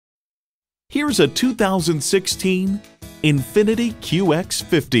Here's a 2016 INFINITI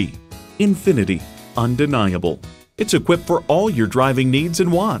QX50. INFINITI, undeniable. It's equipped for all your driving needs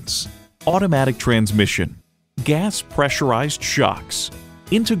and wants. Automatic transmission, gas pressurized shocks,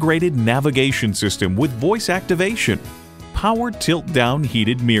 integrated navigation system with voice activation, power tilt-down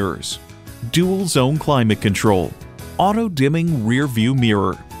heated mirrors, dual zone climate control, auto dimming rear view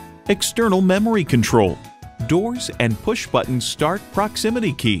mirror, external memory control, doors and push-button start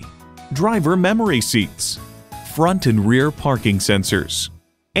proximity key, driver memory seats, front and rear parking sensors,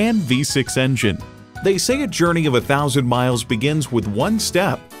 and V6 engine. They say a journey of 1,000 miles begins with one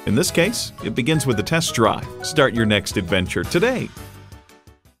step. In this case, it begins with a test drive. Start your next adventure today.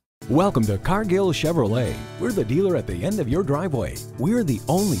 Welcome to Cargill Chevrolet. We're the dealer at the end of your driveway. We're the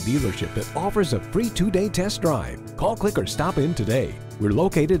only dealership that offers a free 2-day test drive. Call, click, or stop in today. We're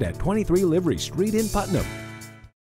located at 23 Livery Street in Putnam.